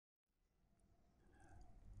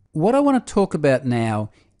What I want to talk about now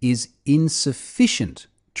is insufficient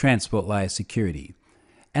transport layer security.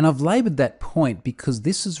 And I've laboured that point because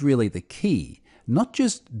this is really the key. Not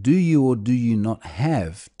just do you or do you not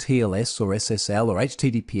have TLS or SSL or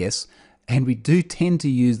HTTPS, and we do tend to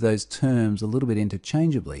use those terms a little bit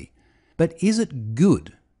interchangeably, but is it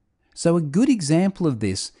good? So a good example of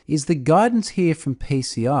this is the guidance here from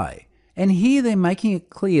PCI. And here they're making it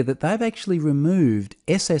clear that they've actually removed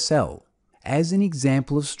SSL as an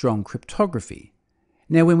example of strong cryptography.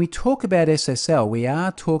 Now, when we talk about SSL, we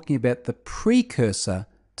are talking about the precursor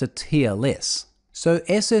to TLS. So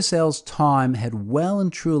SSL's time had well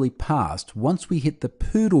and truly passed once we hit the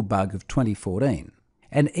poodle bug of 2014.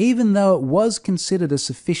 And even though it was considered a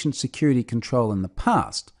sufficient security control in the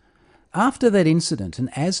past, after that incident and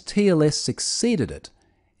as TLS succeeded it,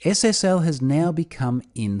 SSL has now become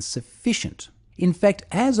insufficient. In fact,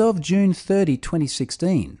 as of June 30,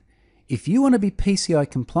 2016, if you want to be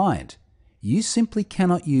PCI compliant, you simply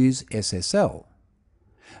cannot use SSL.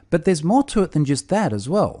 But there's more to it than just that as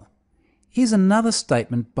well. Here's another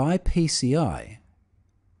statement by PCI.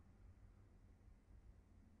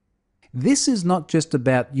 This is not just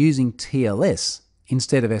about using TLS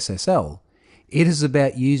instead of SSL. It is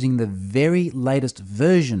about using the very latest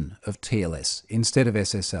version of TLS instead of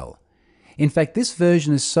SSL. In fact, this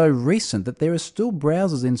version is so recent that there are still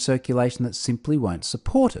browsers in circulation that simply won't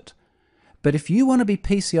support it. But if you want to be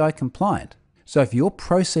PCI compliant, so if you're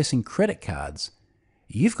processing credit cards,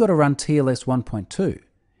 you've got to run TLS 1.2.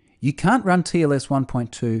 You can't run TLS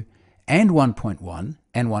 1.2 and 1.1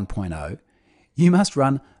 and 1.0. You must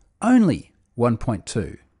run only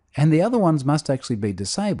 1.2, and the other ones must actually be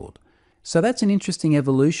disabled. So that's an interesting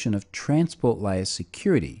evolution of transport layer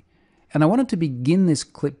security. And I wanted to begin this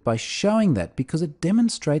clip by showing that because it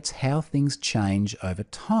demonstrates how things change over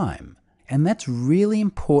time. And that's really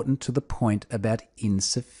important to the point about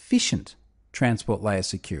insufficient transport layer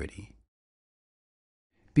security.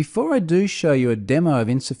 Before I do show you a demo of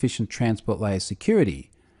insufficient transport layer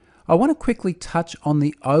security, I want to quickly touch on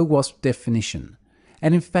the OWASP definition.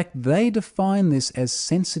 And in fact, they define this as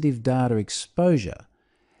sensitive data exposure.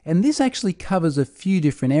 And this actually covers a few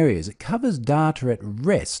different areas. It covers data at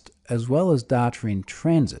rest as well as data in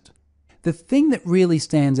transit. The thing that really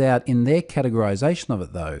stands out in their categorization of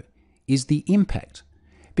it, though, is the impact.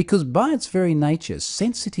 Because by its very nature,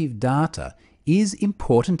 sensitive data is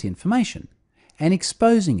important information. And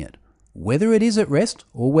exposing it, whether it is at rest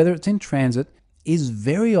or whether it's in transit, is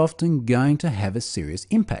very often going to have a serious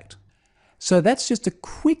impact. So that's just a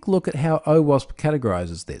quick look at how OWASP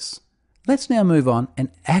categorizes this. Let's now move on and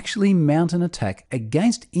actually mount an attack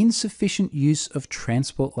against insufficient use of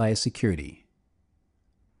transport layer security.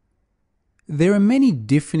 There are many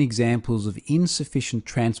different examples of insufficient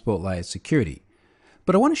transport layer security,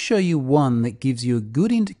 but I want to show you one that gives you a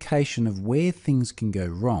good indication of where things can go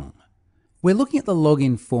wrong. We're looking at the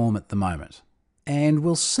login form at the moment, and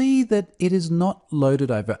we'll see that it is not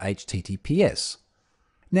loaded over HTTPS.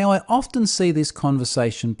 Now, I often see this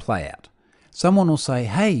conversation play out. Someone will say,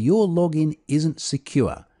 hey, your login isn't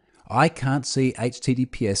secure. I can't see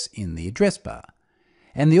HTTPS in the address bar.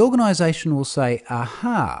 And the organization will say,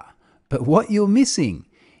 aha, but what you're missing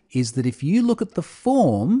is that if you look at the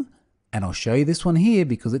form, and I'll show you this one here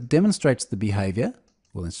because it demonstrates the behavior,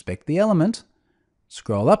 we'll inspect the element,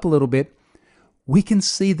 scroll up a little bit, we can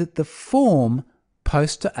see that the form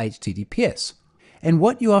posts to HTTPS. And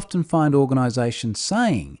what you often find organizations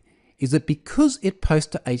saying is that because it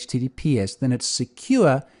posts to HTTPS, then it's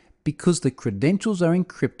secure because the credentials are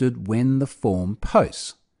encrypted when the form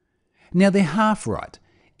posts. Now they're half right.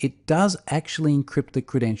 It does actually encrypt the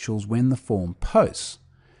credentials when the form posts.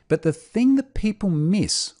 But the thing that people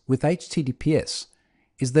miss with HTTPS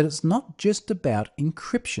is that it's not just about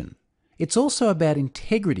encryption. It's also about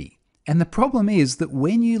integrity. And the problem is that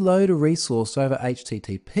when you load a resource over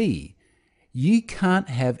HTTP, you can't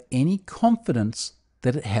have any confidence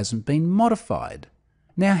that it hasn't been modified.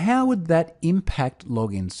 Now, how would that impact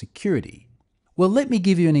login security? Well, let me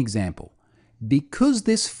give you an example. Because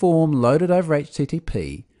this form loaded over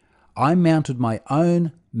HTTP, I mounted my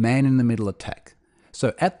own man-in-the-middle attack.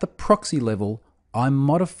 So at the proxy level, I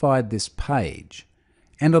modified this page.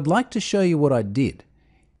 And I'd like to show you what I did.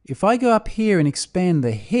 If I go up here and expand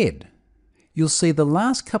the head, you'll see the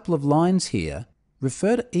last couple of lines here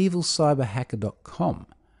refer to evilcyberhacker.com.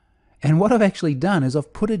 And what I've actually done is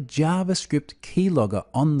I've put a JavaScript keylogger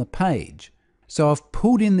on the page. So I've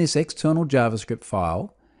pulled in this external JavaScript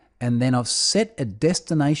file, and then I've set a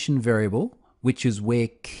destination variable, which is where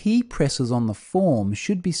key presses on the form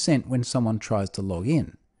should be sent when someone tries to log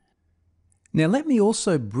in. Now let me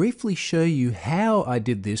also briefly show you how I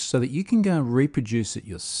did this so that you can go and reproduce it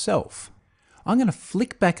yourself. I'm going to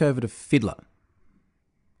flick back over to Fiddler.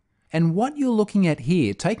 And what you're looking at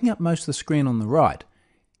here, taking up most of the screen on the right,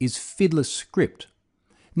 is Fiddler's script.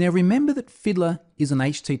 Now remember that Fiddler is an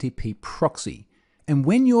HTTP proxy, and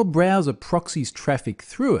when your browser proxies traffic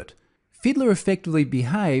through it, Fiddler effectively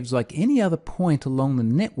behaves like any other point along the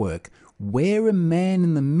network where a man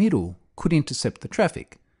in the middle could intercept the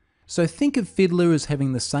traffic. So think of Fiddler as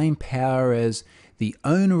having the same power as the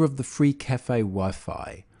owner of the free cafe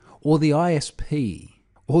Wi-Fi, or the ISP,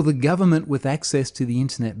 or the government with access to the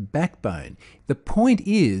internet backbone. The point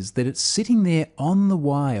is that it's sitting there on the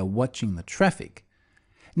wire watching the traffic.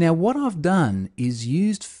 Now what I've done is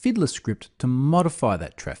used Fiddler script to modify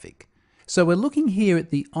that traffic. So we're looking here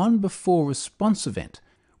at the onBefore response event,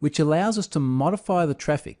 which allows us to modify the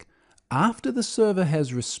traffic after the server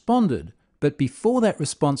has responded, but before that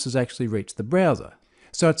response has actually reached the browser.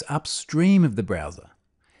 So it's upstream of the browser.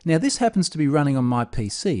 Now this happens to be running on my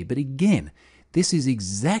PC, but again, this is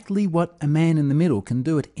exactly what a man in the middle can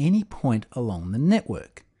do at any point along the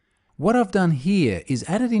network. What I've done here is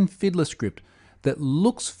added in Fiddler script that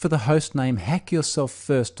looks for the hostname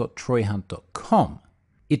hackyourselffirst.troyhunt.com.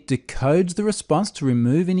 It decodes the response to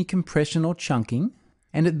remove any compression or chunking,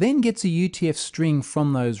 and it then gets a UTF string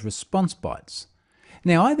from those response bytes.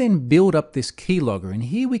 Now I then build up this keylogger, and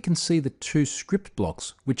here we can see the two script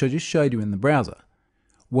blocks which I just showed you in the browser.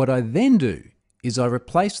 What I then do is I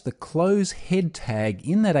replace the close head tag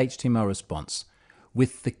in that HTML response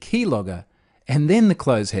with the keylogger and then the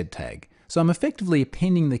close head tag. So I'm effectively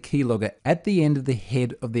appending the keylogger at the end of the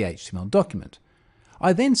head of the HTML document.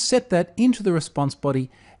 I then set that into the response body,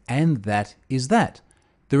 and that is that.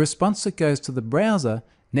 The response that goes to the browser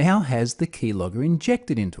now has the keylogger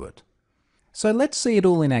injected into it. So let's see it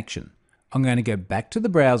all in action. I'm going to go back to the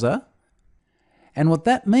browser, and what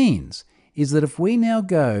that means is that if we now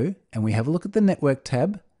go and we have a look at the network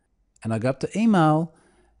tab, and I go up to email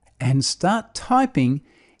and start typing,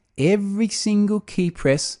 every single key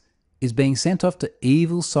press is being sent off to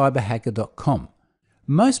evilcyberhacker.com.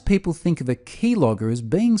 Most people think of a keylogger as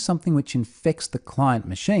being something which infects the client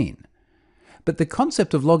machine. But the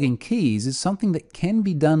concept of logging keys is something that can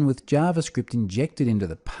be done with JavaScript injected into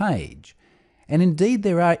the page. And indeed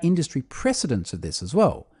there are industry precedents of this as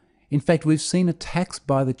well. In fact, we've seen attacks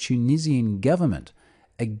by the Tunisian government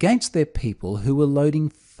against their people who were loading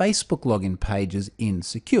Facebook login pages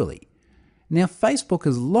insecurely. Now Facebook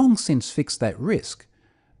has long since fixed that risk,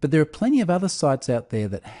 but there are plenty of other sites out there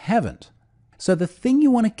that haven't. So the thing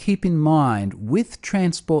you want to keep in mind with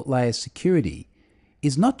transport layer security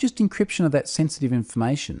is not just encryption of that sensitive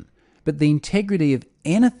information, but the integrity of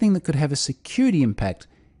anything that could have a security impact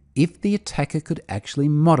if the attacker could actually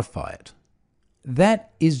modify it.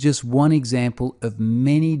 That is just one example of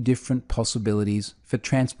many different possibilities for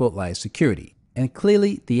transport layer security. And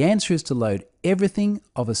clearly the answer is to load everything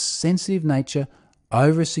of a sensitive nature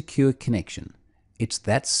over a secure connection. It's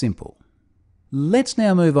that simple. Let's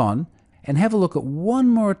now move on and have a look at one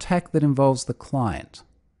more attack that involves the client.